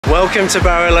Welcome to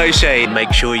Bariloche.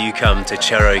 Make sure you come to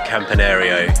Cerro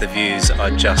Campanario. The views are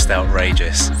just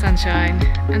outrageous. Sunshine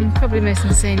and probably the most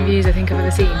insane views I think I've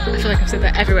ever seen. I feel like I've said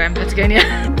that everywhere in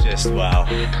Patagonia. Just wow.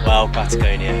 Wow,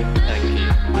 Patagonia. Thank you.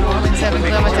 4.7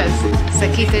 kilometers.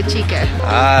 Circuito Chico.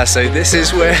 Ah, so this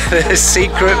is where the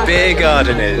secret beer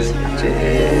garden is.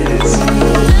 Cheers.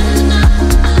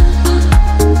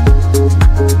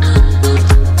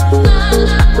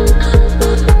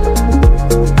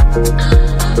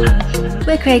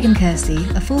 We're Craig and Kirsty,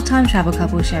 a full-time travel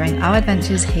couple sharing our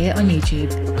adventures here on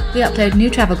YouTube. We upload new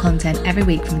travel content every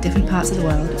week from different parts of the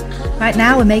world. Right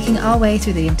now we're making our way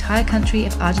through the entire country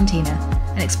of Argentina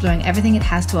and exploring everything it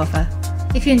has to offer.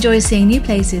 If you enjoy seeing new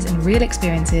places and real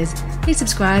experiences, please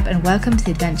subscribe and welcome to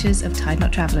the adventures of Tide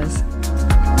Knot Travellers.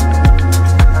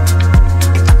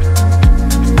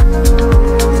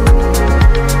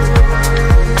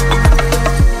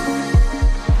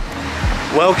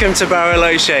 Welcome to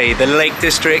Bariloche, the Lake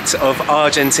District of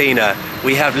Argentina.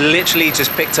 We have literally just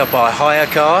picked up our hire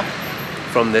car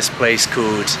from this place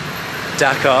called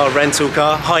Dakar Rental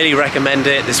Car. Highly recommend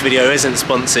it. This video isn't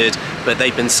sponsored, but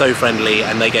they've been so friendly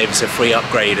and they gave us a free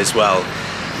upgrade as well.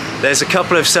 There's a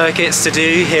couple of circuits to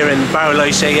do here in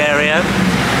Bariloche area.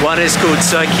 One is called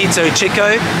Circuito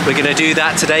Chico. We're going to do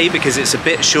that today because it's a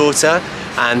bit shorter,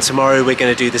 and tomorrow we're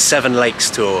going to do the 7 Lakes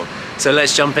tour. So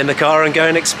let's jump in the car and go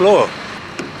and explore.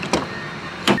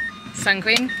 Sun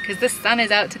Queen, because the sun is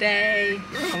out today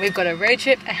and we've got a road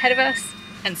trip ahead of us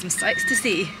and some sights to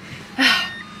see.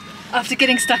 After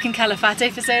getting stuck in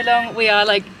Calafate for so long, we are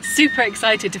like super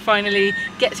excited to finally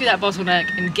get through that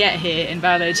bottleneck and get here in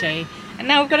Bariloche. And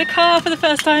now we've got a car for the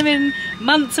first time in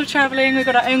months of traveling. We've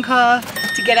got our own car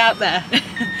to get out there.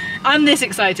 I'm this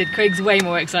excited. Craig's way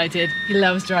more excited. He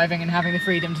loves driving and having the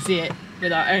freedom to see it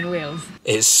with our own wheels.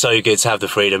 It's so good to have the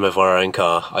freedom of our own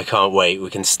car. I can't wait. We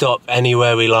can stop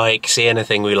anywhere we like, see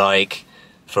anything we like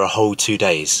for a whole 2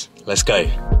 days. Let's go.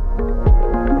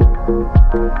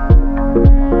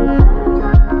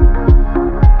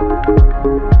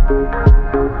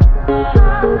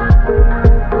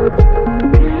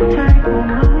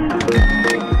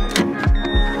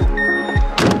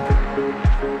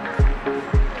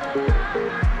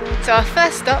 So our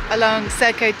first stop along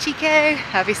Circuito Chico,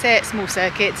 however you say it, small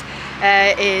circuit,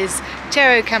 is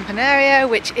Cerro Campanario,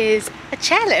 which is a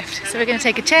chairlift. So we're going to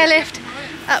take a chairlift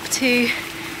up to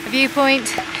a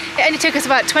viewpoint. It only took us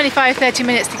about 25-30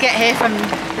 minutes to get here from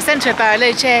the centre of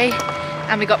Bariloche,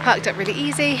 and we got parked up really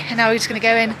easy, and now we're just going to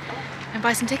go in and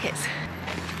buy some tickets.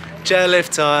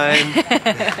 Chairlift time!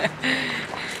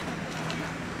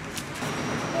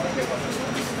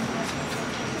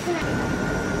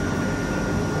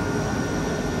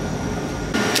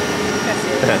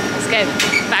 Let's go.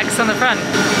 Bags on the front.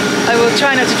 I will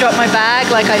try not to drop my bag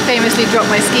like I famously drop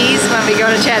my skis when we go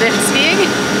on a chairlift skiing.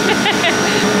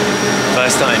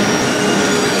 First time.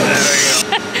 There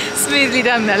we go. Smoothly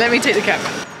done there. Let me take the camera.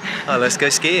 Oh, let's go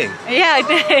skiing. Yeah, I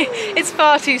know. It's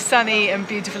far too sunny and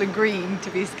beautiful and green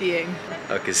to be skiing.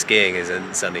 Oh, because skiing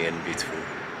isn't sunny and beautiful.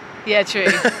 Yeah, true.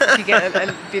 If you get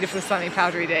a beautiful sunny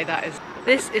powdery day, that is.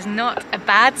 This is not a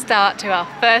bad start to our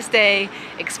first day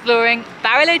exploring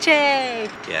Bariloche.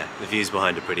 Yeah, the views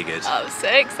behind are pretty good. I'm so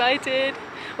excited.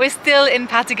 We're still in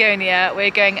Patagonia. We're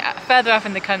going further up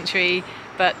in the country,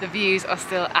 but the views are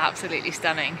still absolutely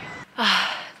stunning.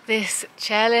 This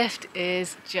chairlift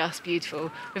is just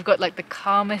beautiful. We've got like the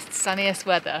calmest, sunniest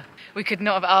weather. We could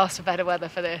not have asked for better weather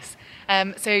for this.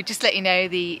 So just to let you know,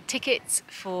 the tickets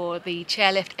for the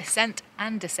chairlift ascent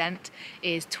and descent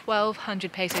is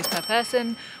 1,200 pesos per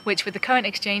person, which with the current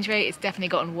exchange rate, it's definitely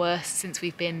gotten worse since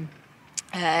we've been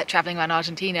traveling around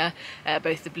Argentina.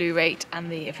 Both the blue rate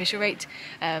and the official rate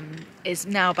is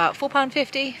now about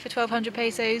 £4.50 for 1,200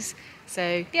 pesos.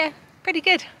 So yeah, pretty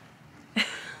good.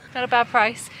 Not a bad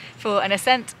price for an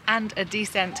ascent and a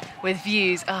descent with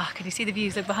views. Ah, can you see the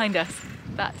views that are behind us?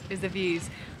 That is the views.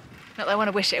 Not that I want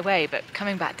to wish it away, but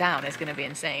coming back down is going to be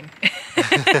insane.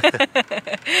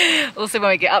 Also,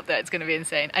 when we get up there, it's going to be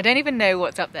insane. I don't even know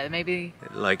what's up there. Maybe...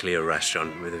 Likely a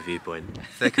restaurant with a viewpoint.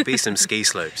 There could be some ski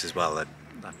slopes as well.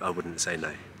 I wouldn't say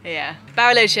no. Yeah.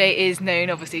 Bariloche is known,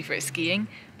 obviously, for its skiing,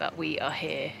 but we are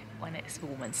here when it's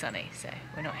warm and sunny, so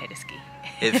we're not here to ski.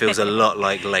 It feels a lot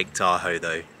like Lake Tahoe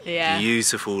though. Yeah.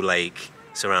 Beautiful lake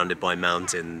surrounded by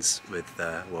mountains with,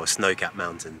 well, snow-capped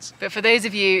mountains. But for those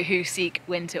of you who seek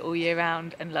winter all year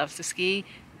round and love to ski,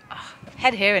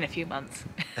 head here in a few months.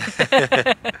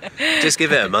 Just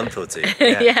give it a month or two.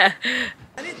 Yeah.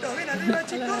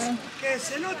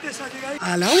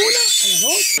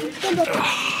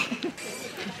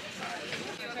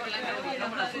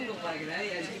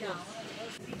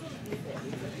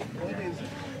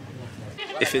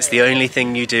 If it's the only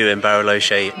thing you do in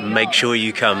Bariloche, make sure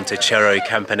you come to Cerro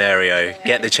Campanario.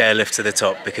 Get the chairlift to the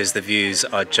top because the views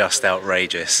are just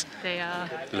outrageous. They are.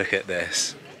 Look at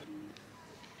this.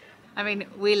 I mean,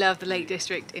 we love the Lake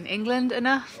District in England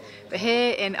enough, but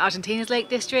here in Argentina's Lake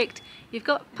District, you've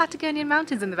got Patagonian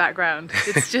mountains in the background.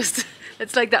 It's just,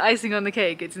 it's like the icing on the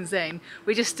cake. It's insane.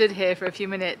 We just stood here for a few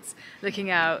minutes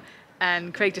looking out,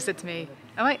 and Craig just said to me,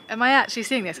 am I actually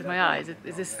seeing this with my eyes?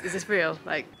 Is this real?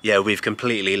 Like, yeah, we've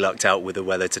completely lucked out with the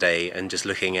weather today, and just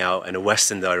looking out in a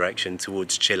western direction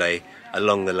towards Chile,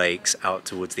 along the lakes, out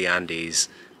towards the Andes.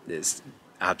 It's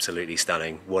absolutely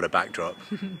stunning. What a backdrop.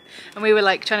 And we were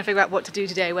like trying to figure out what to do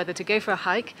today, whether to go for a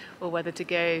hike or whether to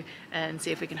go and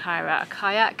see if we can hire out a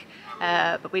kayak.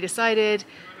 But we decided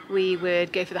we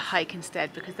would go for the hike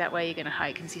instead, because that way you're going to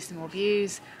hike and see some more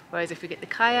views. Whereas if we get the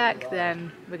kayak,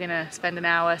 then we're going to spend an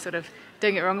hour sort of,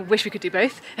 don't get me wrong, wish we could do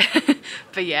both.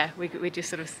 But yeah, we just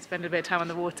sort of spend a bit of time on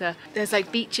the water. There's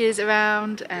like beaches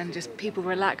around and just people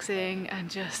relaxing, and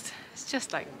just, it's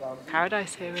just like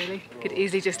paradise here really. Could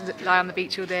easily just lie on the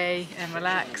beach all day and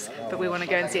relax, but we want to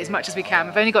go and see as much as we can.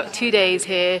 We've only got 2 days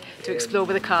here to explore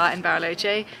with a car in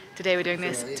Bariloche. Today we're doing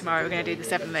this, tomorrow we're going to do the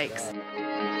 7 lakes.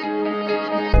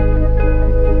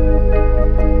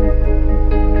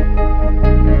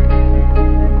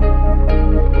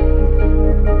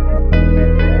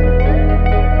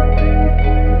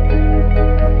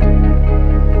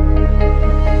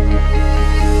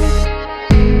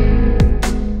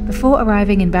 Before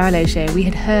arriving in Bariloche, we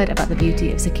had heard about the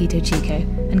beauty of Circuito Chico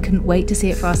and couldn't wait to see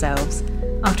it for ourselves.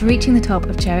 After reaching the top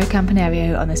of Cerro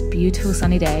Campanario on this beautiful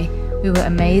sunny day, we were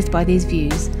amazed by these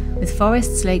views, with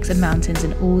forests, lakes and mountains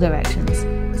in all directions.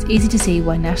 It's easy to see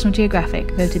why National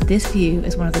Geographic voted this view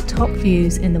as one of the top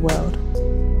views in the world.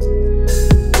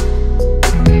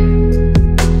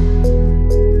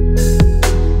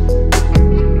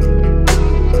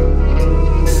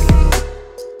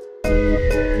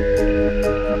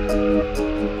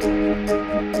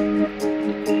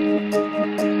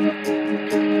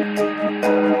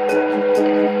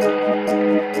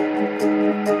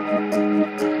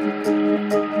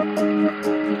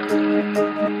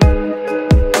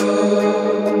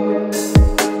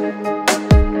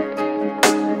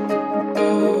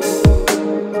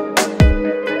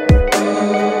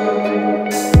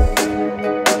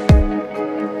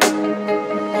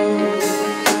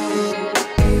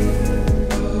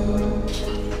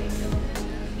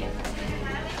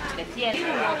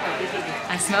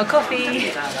 I smell coffee.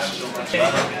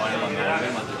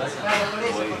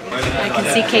 I can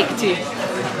see cake too.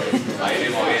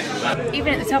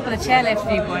 Even at the top of the chairlift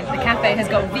viewpoint, the cafe has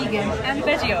got vegan and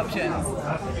veggie options.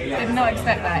 Did not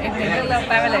expect that. Even in little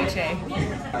Bariloche.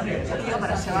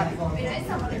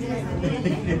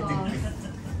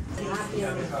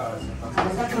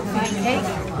 Cake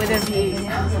with a view.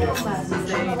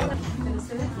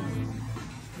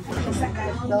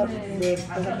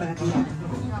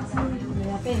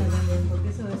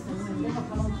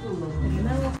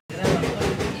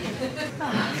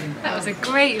 That was a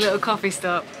great little coffee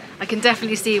stop. I can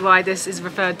definitely see why this is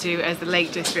referred to as the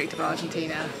Lake District of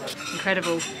Argentina.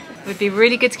 Incredible. It would be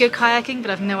really good to go kayaking,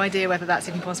 but I've no idea whether that's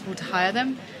even possible to hire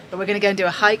them. But we're going to go and do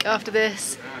a hike after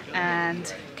this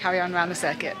and carry on around the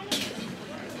circuit.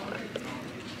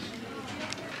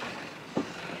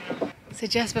 So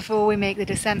just before we make the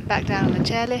descent back down on the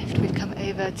chairlift, we've come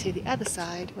over to the other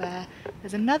side where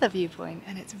there's another viewpoint,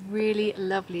 and it's really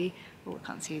lovely. Oh, I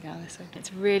can't see you down this way.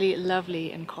 It's really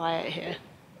lovely and quiet here.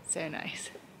 So nice.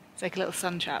 It's like a little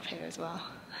sun trap here as well.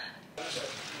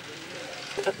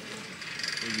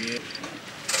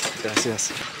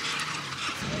 Gracias.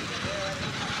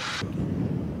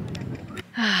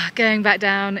 Going back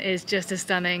down is just as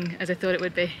stunning as I thought it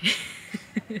would be.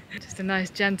 Just a nice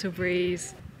gentle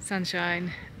breeze,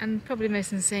 sunshine, and probably the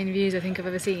most insane views I think I've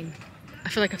ever seen. I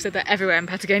feel like I've said that everywhere in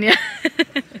Patagonia.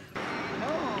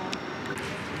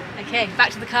 Okay,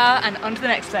 back to the car and on to the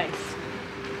next place.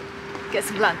 Get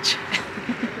some lunch.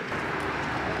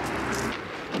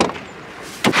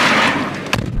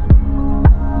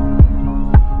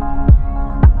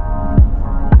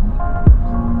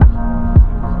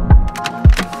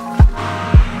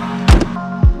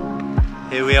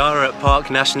 Here we are at Parque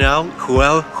Nacional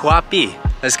Nahuel Huapi.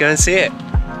 Let's go and see it.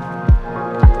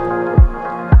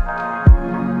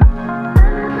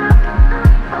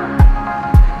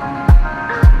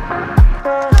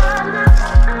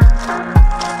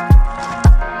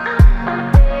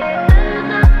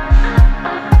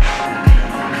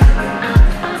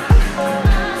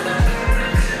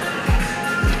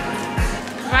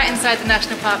 Right inside the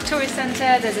National Park Tourist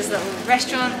Centre, there's this little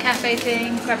restaurant, cafe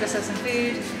thing, grab yourself some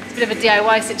food. It's a bit of a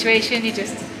DIY situation. You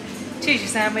just choose your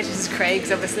sandwich. This is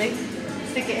Craig's, obviously.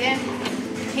 Stick it in,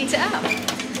 heat it up.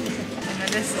 And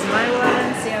then this is my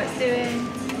one. See how it's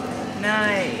doing?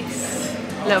 Nice.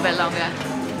 A little bit longer.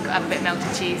 Got to have a bit of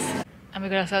melted cheese. And we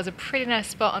got ourselves a pretty nice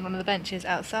spot on one of the benches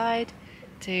outside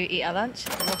to eat our lunch.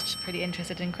 Ross is pretty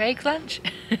interested in Craig's lunch.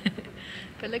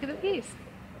 But look at the views.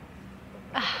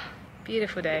 Ah,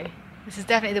 beautiful day. This is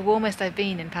definitely the warmest I've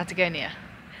been in Patagonia.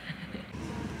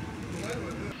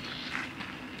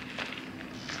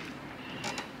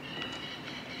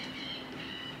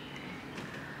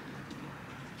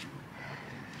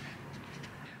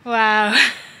 Wow.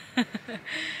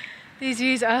 These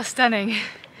views are stunning.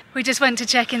 We just went to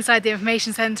check inside the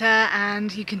information centre,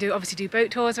 and you can obviously do boat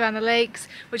tours around the lakes,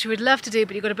 which we would love to do,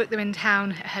 but you've got to book them in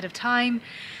town ahead of time.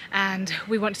 And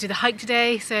we want to do the hike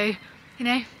today, so, you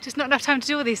know, just not enough time to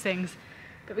do all these things.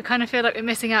 But we kind of feel like we're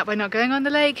missing out by not going on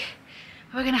the lake.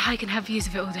 We're going to hike and have views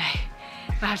of it all day.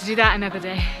 We'll have to do that another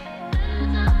day.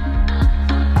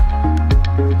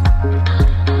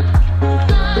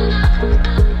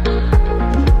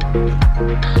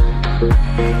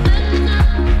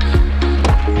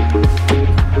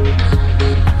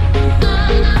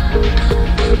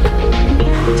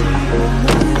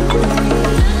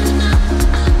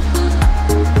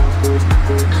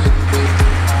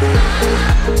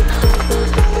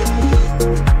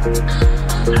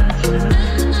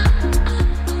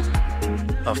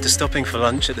 After stopping for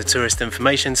lunch at the Tourist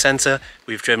Information Centre,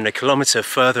 we've driven a kilometre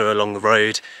further along the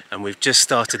road and we've just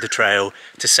started the trail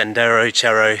to Sendero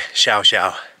Cerro Llao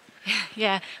Llao.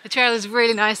 Yeah, the trail is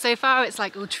really nice so far. It's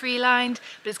like all tree lined,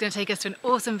 but it's going to take us to an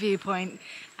awesome viewpoint,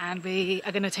 and we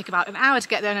are going to take about an hour to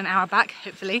get there and an hour back,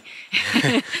 hopefully.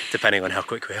 Depending on how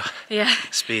quick we are. Yeah.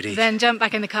 Speedy. Then jump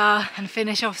back in the car and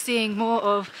finish off seeing more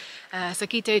of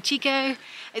Circuito Chico.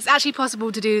 It's actually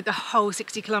possible to do the whole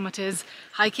 60 kilometers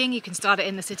hiking. You can start it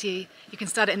in the city, you can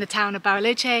start it in the town of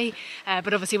Bariloche,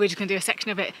 but obviously we're just going to do a section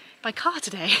of it by car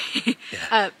today.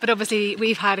 Yeah. But obviously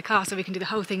we've hired a car, so we can do the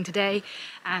whole thing today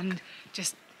and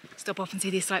just stop off and see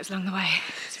these sights along the way.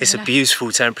 It's a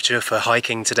beautiful temperature for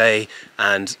hiking today,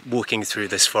 and walking through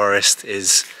this forest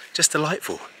is just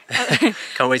delightful.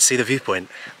 Can't wait to see the viewpoint.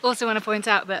 Also want to point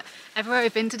out that everywhere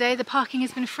we've been today, the parking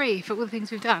has been free for all the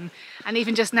things we've done. And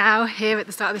even just now, here at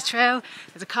the start of this trail,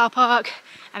 there's a car park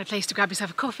and a place to grab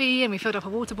yourself a coffee, and we filled up a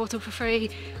water bottle for free.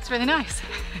 It's really nice.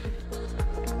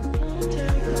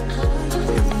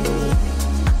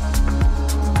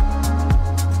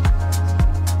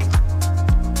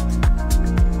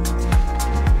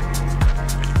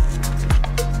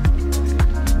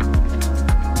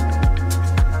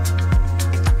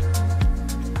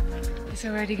 It's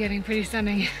already getting pretty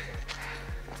stunning.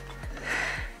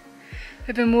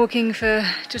 We've been walking for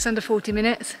just under 40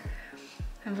 minutes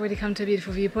and we've already come to a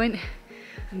beautiful viewpoint.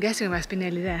 I'm guessing we must be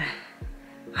nearly there.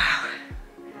 Wow.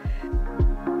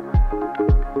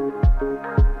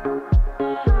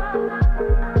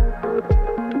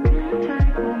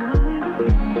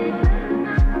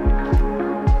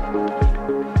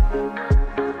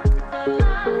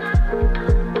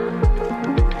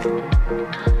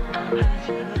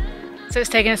 So it's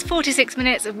taken us 46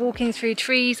 minutes of walking through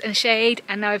trees and shade,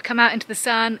 and now we've come out into the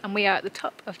sun and we are at the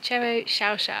top of Cerro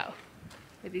Llao Llao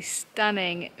with these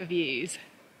stunning views.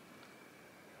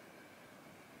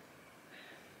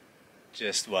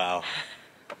 Just wow.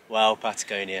 Wow,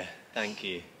 Patagonia, thank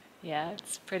you. Yeah,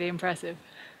 it's pretty impressive.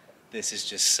 This is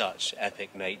just such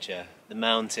epic nature. The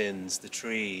mountains, the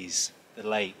trees, the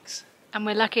lakes. And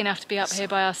we're lucky enough to be up here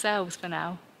by ourselves for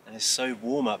now. And it's so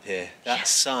warm up here. That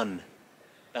sun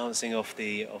bouncing off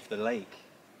the lake.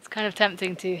 It's kind of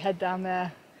tempting to head down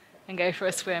there and go for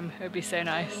a swim. It would be so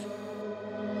nice.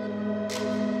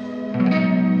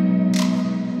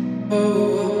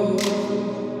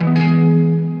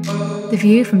 The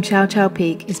view from Llao Llao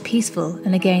Peak is peaceful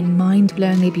and again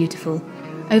mind-blowingly beautiful,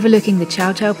 overlooking the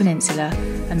Llao Llao Peninsula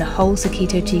and the whole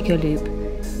Circuito Chico loop.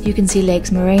 You can see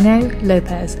Lakes Moreno,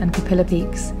 López and Capilla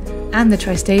peaks, and the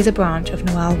Tristeza branch of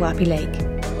Nahuel Huapi Lake.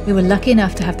 We were lucky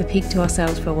enough to have the peak to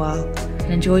ourselves for a while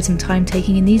and enjoyed some time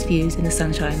taking in these views in the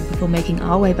sunshine before making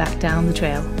our way back down the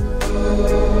trail.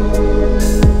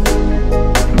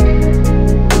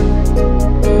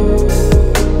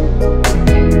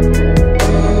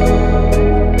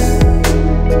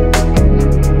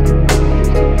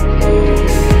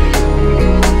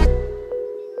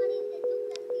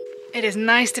 It is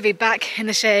nice to be back in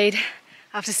the shade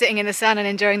after sitting in the sun and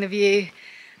enjoying the view.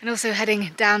 And also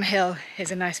heading downhill is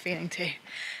a nice feeling too.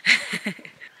 I'm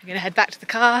going to head back to the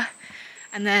car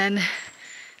and then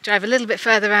drive a little bit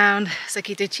further around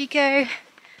Circuito Chico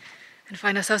and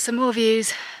find ourselves some more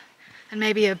views And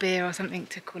maybe a beer or something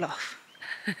to cool off.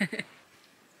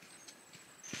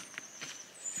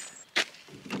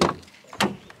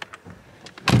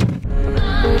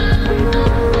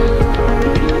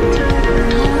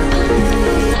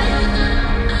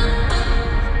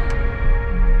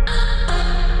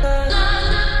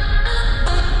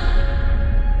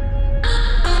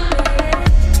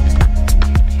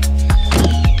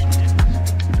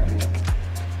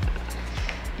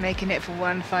 Making it for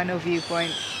one final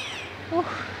viewpoint. Ooh,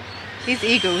 these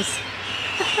eagles.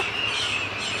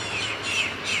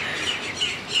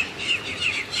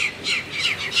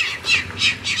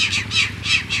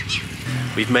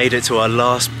 We've made it to our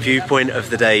last viewpoint of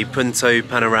the day, Punto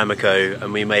Panoramico,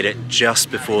 and we made it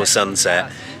just before sunset.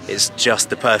 It's just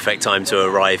the perfect time to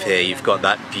arrive here. You've got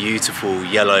that beautiful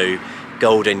yellow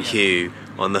golden hue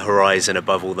on the horizon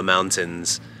above all the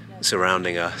mountains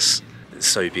surrounding us. It's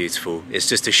so beautiful. It's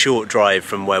just a short drive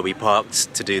from where we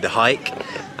parked to do the hike,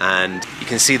 and you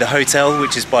can see the hotel,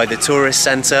 which is by the tourist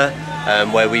centre,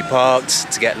 where we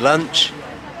parked to get lunch.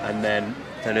 And then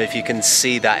I don't know if you can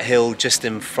see that hill just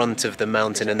in front of the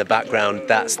mountain in the background.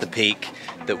 That's the peak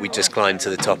that we just climbed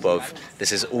to the top of.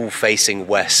 This is all facing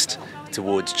west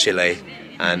towards Chile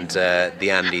and the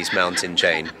Andes mountain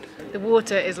chain. The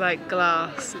water is like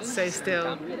glass, it's so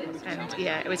still. And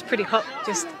yeah, it was pretty hot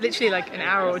just literally like an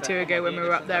hour or two ago when we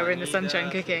were up there, we were in the sunshine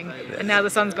cooking. And now the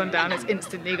sun's gone down, it's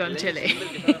instantly gone chilly.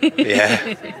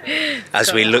 Yeah,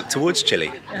 as we look towards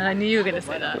Chile. I knew you were going to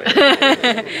say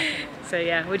that. So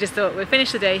yeah, we just thought we'd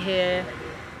finish the day here,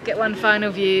 get one final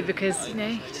view because, you know,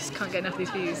 you just can't get enough of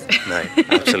these views. No,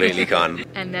 absolutely can't.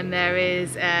 And then there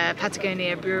is a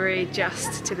Patagonia brewery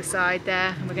just to the side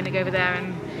there, and we're going to go over there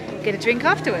and get a drink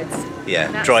afterwards.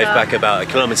 Yeah, drive back about a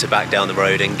kilometre back down the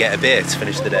road and get a beer to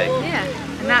finish the day. Yeah,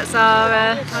 and that's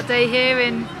our day here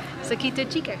in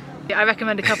Circuito Chico. I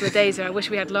recommend a couple of days here. I wish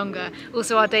we had longer.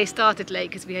 Also, our day started late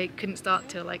because we couldn't start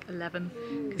till like 11.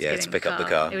 Yeah, to pick up the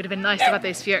car. It would have been nice to have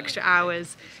those few extra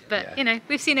hours. But yeah, you know,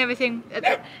 we've seen everything.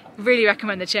 Really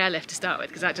recommend the chairlift to start with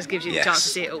because that just gives you the chance to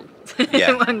see it all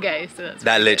in one go. So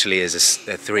that literally is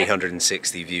a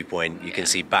 360 viewpoint. You can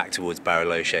see back towards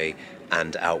Bariloche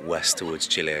and out west towards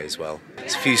Chile as well.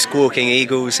 There's a few squawking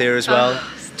eagles here as well,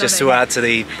 just to add to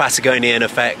the Patagonian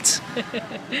effect.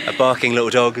 A barking little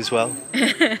dog as well.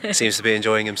 Seems to be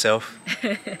enjoying himself.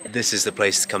 This is the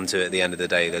place to come to at the end of the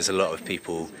day. There's a lot of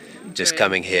people just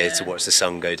coming here to watch the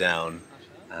sun go down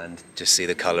and just see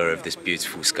the colour of this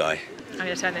beautiful sky. I'm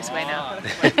going to turn this way now.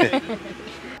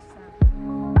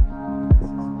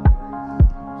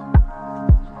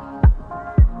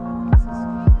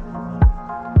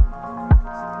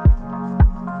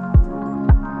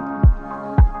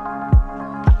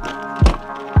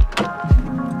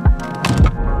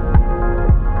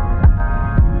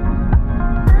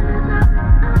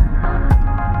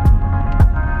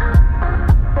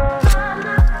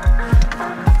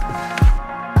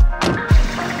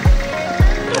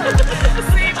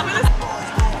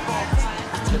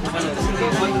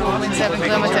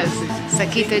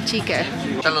 Circuito Chico.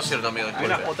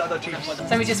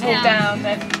 So we just walk down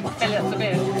and fill up the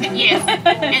beer? Yes.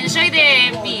 Enjoy the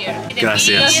beer.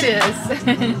 Gracias.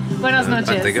 Buenas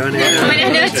noches.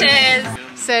 Buenas noches.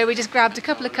 So we just grabbed a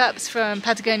couple of cups from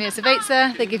Patagonia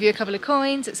Cerveza. They give you a couple of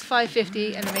coins. It's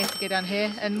 $5.50, and then we have to go down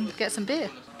here and get some beer.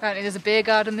 Apparently there's a beer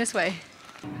garden this way.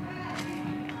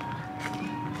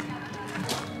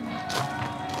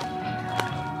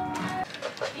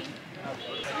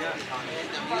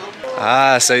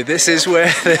 Ah, so this is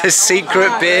where the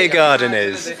secret beer garden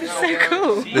is. This is so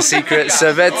cool. The secret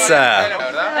cerveza.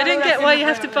 I don't get why you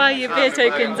have to buy your beer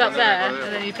tokens up there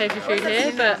and then you pay for food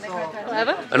here, but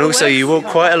whatever. And also you walk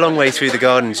quite a long way through the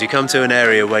gardens. You come to an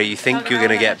area where you think you're going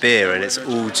to get beer and it's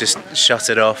all just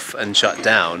shuttered off and shut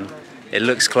down. It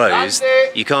looks closed.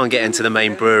 You can't get into the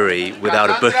main brewery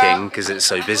without a booking because it's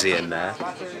so busy in there.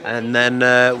 And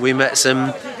then we met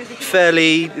some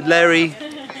fairly leery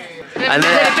and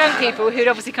then drunk people who'd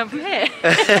obviously come from here.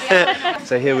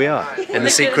 So here we are in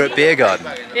the secret beer garden.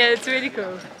 Yeah, it's really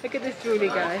cool. Look at this drooly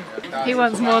guy. He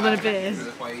wants more than a beer.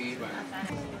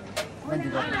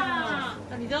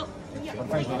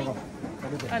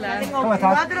 Hello.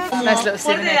 Nice little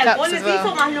souvenir cups as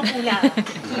well.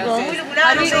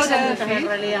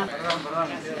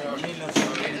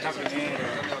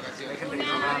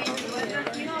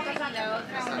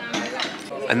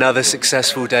 Another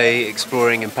successful day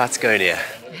exploring in Patagonia.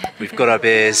 We've got our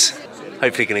beers,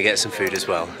 hopefully going to get some food as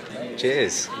well.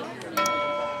 Cheers.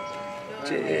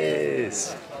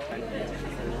 Cheers.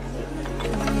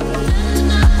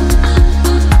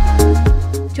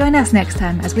 Join us next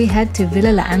time as we head to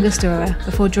Villa La Angostura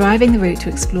before driving the route to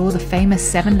explore the famous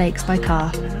 7 lakes by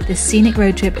car. This scenic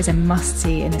road trip is a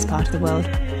must-see in this part of the world.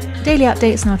 For daily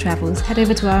updates on our travels, head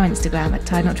over to our Instagram at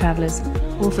Tide Not Travellers,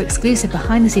 or for exclusive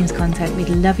behind-the-scenes content, we'd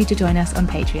love you to join us on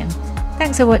Patreon.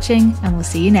 Thanks for watching, and we'll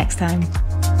see you next time.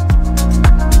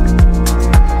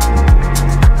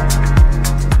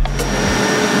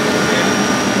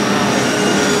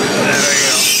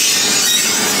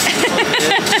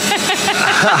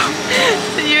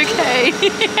 Are you okay?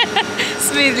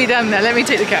 Smoothly done there. Let me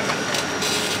take the camera.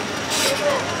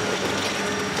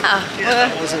 Yeah,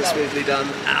 that wasn't smoothly done.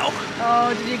 Ow.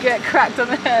 Oh, did you get cracked on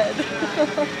the head?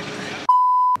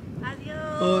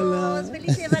 Adiós. Hola.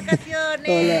 Felices vacaciones.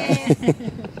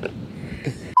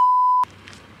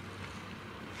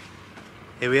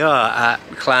 Here we are at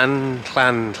Clan.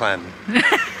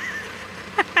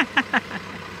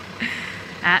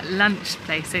 At lunch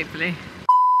place, hopefully.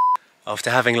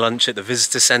 After having lunch at the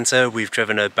visitor centre, we've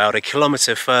driven about 1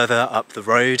 kilometre further up the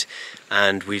road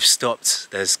and we've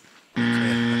stopped. This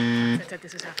has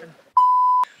happened.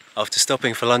 After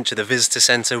stopping for lunch at the visitor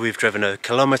centre, we've driven 1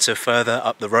 kilometre further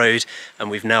up the road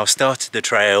and we've now started the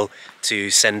trail to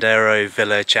Sendero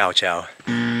Villa Llao Llao.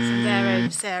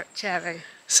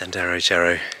 Sendero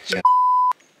Cerro.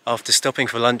 After stopping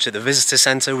for lunch at the visitor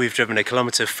centre, we've driven 1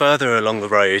 kilometre further along the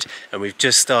road and we've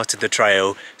just started the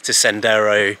trail to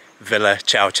Sendero Villa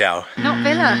Llao Llao. Not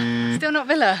Villa. Still not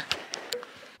Villa.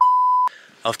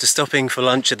 After stopping for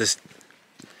lunch at the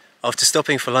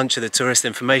Tourist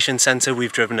Information Centre,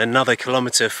 we've driven another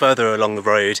kilometre further along the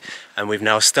road and we've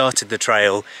now started the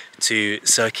trail to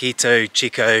Circuito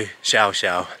Chico, Llao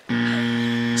Llao.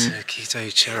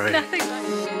 Circuito Chico. Nothing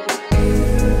like